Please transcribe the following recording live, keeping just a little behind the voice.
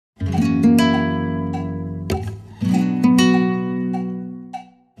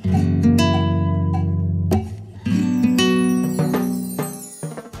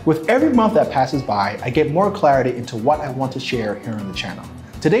With every month that passes by, I get more clarity into what I want to share here on the channel.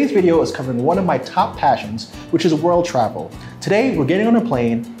 Today's video is covering one of my top passions, which is world travel. Today, we're getting on a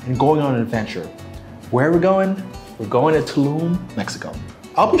plane and going on an adventure. Where are we going? We're going to Tulum, Mexico.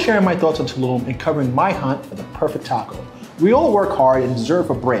 I'll be sharing my thoughts on Tulum and covering my hunt for the perfect taco. We all work hard and deserve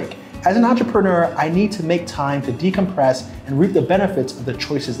a break. As an entrepreneur, I need to make time to decompress and reap the benefits of the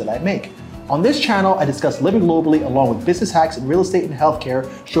choices that I make. On this channel, I discuss living globally along with business hacks in real estate and healthcare,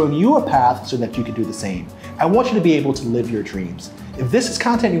 showing you a path so that you can do the same. I want you to be able to live your dreams. If this is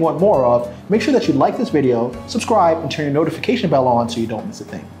content you want more of, make sure that you like this video, subscribe, and turn your notification bell on so you don't miss a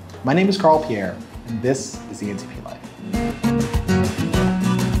thing. My name is Carl Pierre, and this is the NTP Life.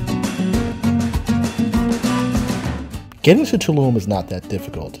 Getting to Tulum is not that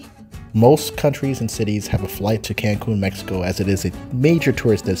difficult. Most countries and cities have a flight to Cancun, Mexico, as it is a major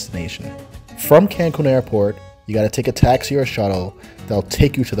tourist destination. From Cancun Airport, you gotta take a taxi or a shuttle that'll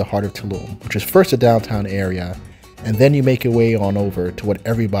take you to the heart of Tulum, which is first a downtown area, and then you make your way on over to what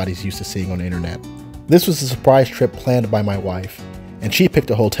everybody's used to seeing on the internet. This was a surprise trip planned by my wife, and she picked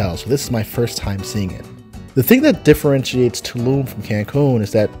a hotel, so this is my first time seeing it. The thing that differentiates Tulum from Cancun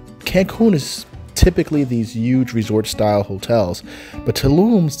is that Cancun is typically these huge resort-style hotels, but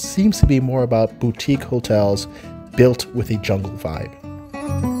Tulum seems to be more about boutique hotels built with a jungle vibe.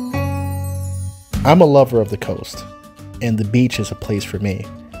 I'm a lover of the coast, and the beach is a place for me.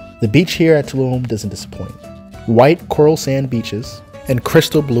 The beach here at Tulum doesn't disappoint. White coral sand beaches and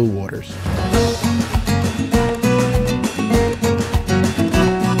crystal blue waters.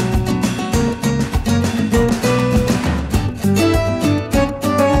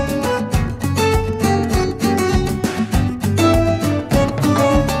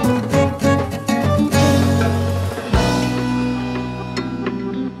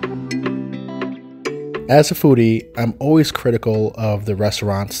 As a foodie, I'm always critical of the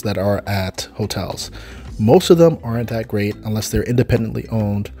restaurants that are at hotels. Most of them aren't that great unless they're independently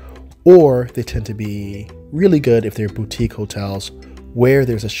owned, or they tend to be really good if they're boutique hotels where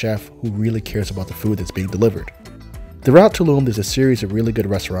there's a chef who really cares about the food that's being delivered. Throughout Tulum, there's a series of really good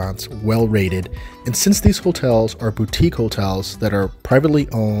restaurants, well rated, and since these hotels are boutique hotels that are privately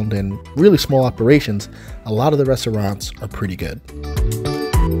owned and really small operations, a lot of the restaurants are pretty good.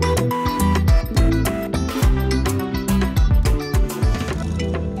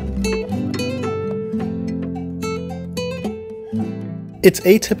 It's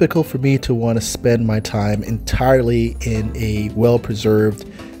atypical for me to want to spend my time entirely in a well-preserved,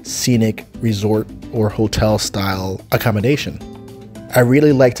 scenic resort or hotel style accommodation. I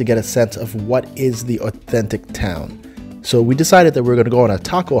really like to get a sense of what is the authentic town. So we decided that we're going to go on a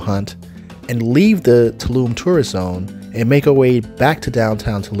taco hunt and leave the Tulum tourist zone and make our way back to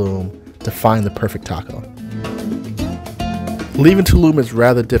downtown Tulum to find the perfect taco. Leaving Tulum is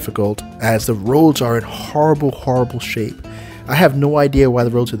rather difficult as the roads are in horrible shape. I have no idea why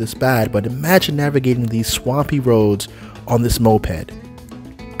the roads are this bad, but imagine navigating these swampy roads on this moped.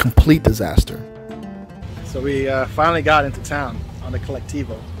 Complete disaster. So we finally got into town on the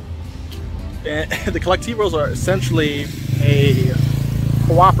Colectivo. And the Colectivos are essentially a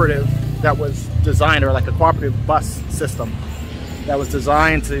cooperative that was designed, or like a cooperative bus system that was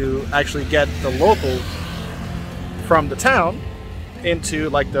designed to actually get the locals from the town into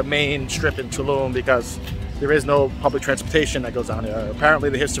like the main strip in Tulum, because there is no public transportation that goes on there. Apparently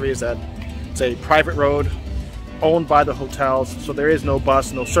the history is that it's a private road owned by the hotels, so there is no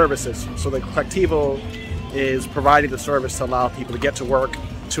bus, no services. So the Colectivo is providing the service to allow people to get to work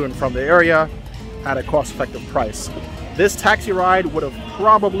to and from the area at a cost-effective price. This taxi ride would have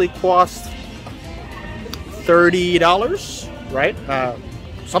probably cost $30, right?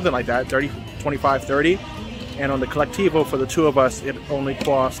 Something like that, 30, 25, 30. And on the Colectivo for the two of us, it only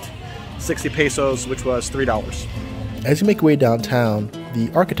cost 60 pesos, which was $3. As you make your way downtown, the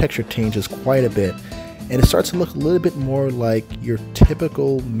architecture changes quite a bit, and it starts to look a little bit more like your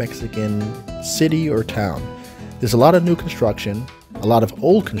typical Mexican city or town. There's a lot of new construction, a lot of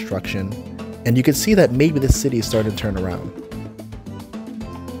old construction, and you can see that maybe the city is starting to turn around.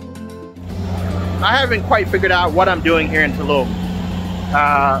 I haven't quite figured out what I'm doing here in Tulum,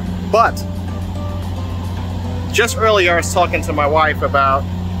 but just earlier I was talking to my wife about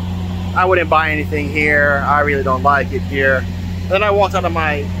I wouldn't buy anything here. I really don't like it here. Then I walked out of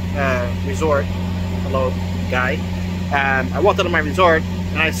my resort. Hello, guy. I walked out of my resort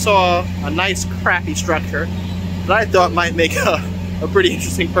and I saw a nice crappy structure that I thought might make a pretty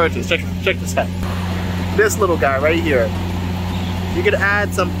interesting purchase. Check this out. This little guy right here. You could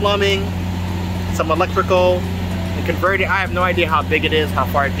add some plumbing, some electrical, and convert it. I have no idea how big it is, how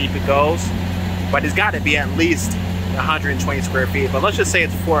far deep it goes, but it's got to be at least 120 square feet, but let's just say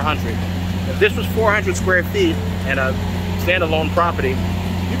it's 400. If this was 400 square feet and a standalone property,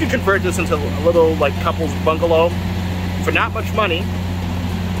 you could convert this into a little like couple's bungalow for not much money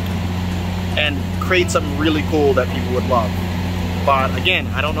and create something really cool that people would love. But again,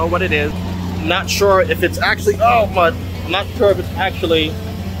 I don't know what it is. I'm not sure if it's actually, I'm not sure if it's actually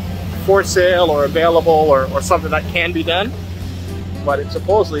for sale or available or something that can be done. But it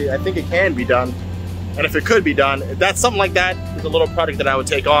supposedly, I think it can be done. And if it could be done, that's something like that is a little project that I would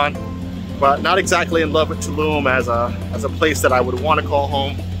take on. But not exactly in love with Tulum as a place that I would want to call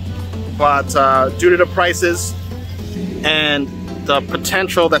home. But due to the prices and the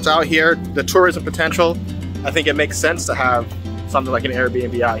potential that's out here, the tourism potential, I think it makes sense to have something like an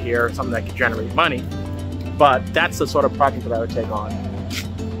Airbnb out here, something that can generate money. But that's the sort of project that I would take on.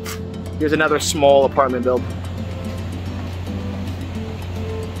 Here's another small apartment building.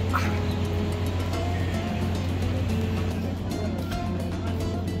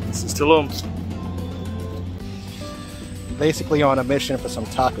 This is Tulum. Basically on a mission for some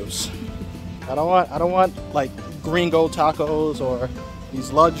tacos. I don't want like gringo tacos or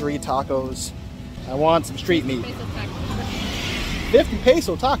these luxury tacos. I want some street meat. 50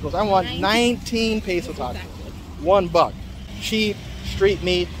 peso tacos. I want 19 peso tacos. $1. Cheap street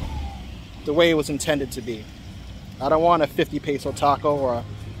meat, the way it was intended to be. I don't want a 50 peso taco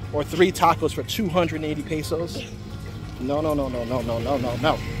or 3 tacos for 280 pesos. No, no, no, no, no, no, no, no,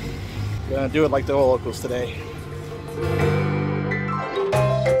 no. We're gonna do it like the locals today.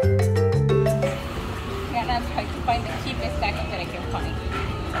 Yeah, that's trying to find the cheapest tacos that I can find.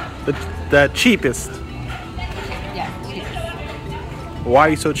 The cheapest? Yeah, cheapest. Why are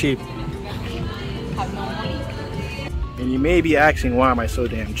you so cheap? Have no money. And you may be asking, why am I so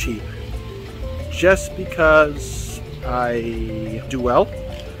damn cheap? Just because I do well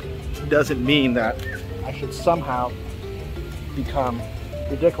doesn't mean that I should somehow become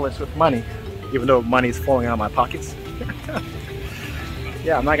ridiculous with money, even though money's falling out of my pockets.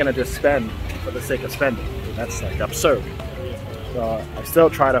 Yeah, I'm not gonna just spend for the sake of spending. That's like absurd. So I still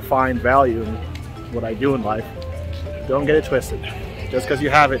try to find value in what I do in life. Don't get it twisted. Just because you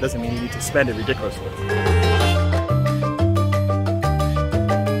have it doesn't mean you need to spend it ridiculously.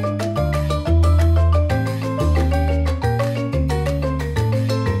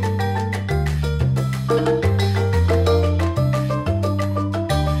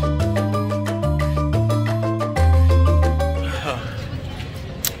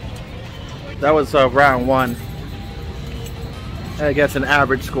 That was round 1. I guess an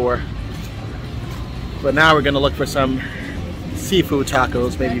average score. But now we're gonna look for some seafood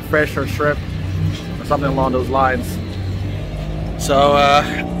tacos, maybe fresh or shrimp or something along those lines. So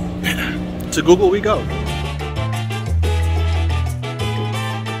to Google we go.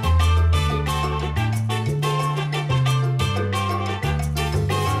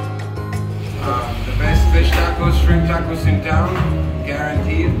 The best fish tacos, shrimp tacos in town,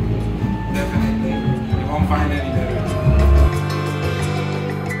 guaranteed. Definitely. You won't find any better.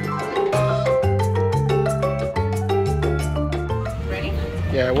 Ready?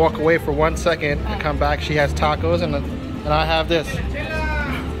 Yeah, I walk away for 1 second, I come back, she has tacos, and I have this.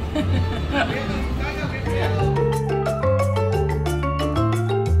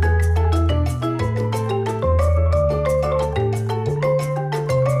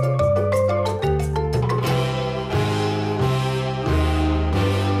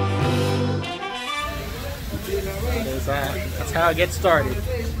 That's how I get started.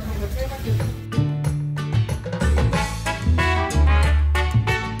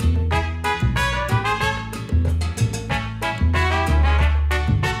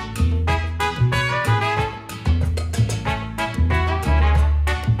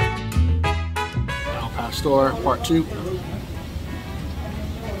 Al Pastor, part 2.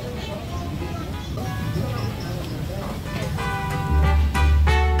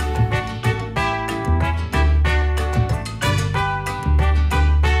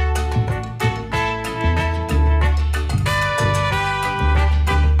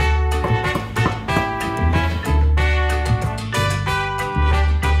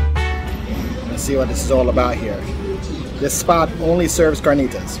 See what this is all about here. This spot only serves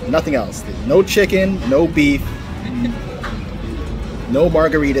carnitas, nothing else. No chicken, no beef, no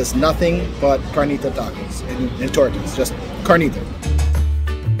margaritas, nothing but carnita tacos and tortas, just carnita.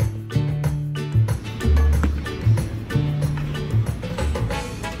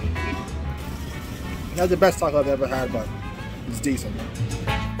 That's the best taco I've ever had, but it's decent.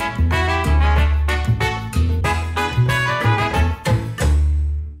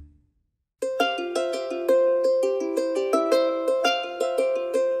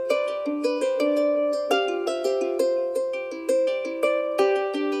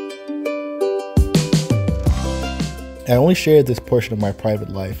 I only shared this portion of my private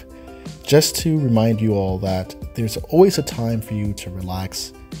life just to remind you all that there's always a time for you to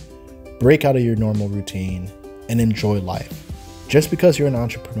relax, break out of your normal routine, and enjoy life. Just because you're an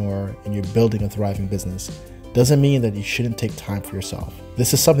entrepreneur and you're building a thriving business doesn't mean that you shouldn't take time for yourself.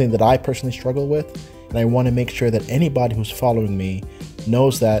 This is something that I personally struggle with, and I want to make sure that anybody who's following me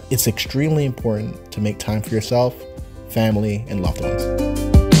knows that it's extremely important to make time for yourself, family, and loved ones.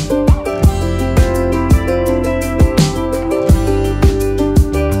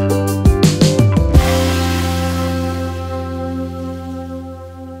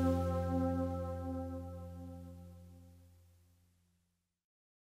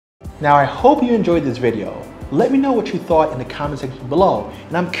 Now, I hope you enjoyed this video. Let me know what you thought in the comment section below,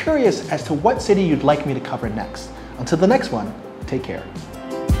 and I'm curious as to what city you'd like me to cover next. Until the next one, take care.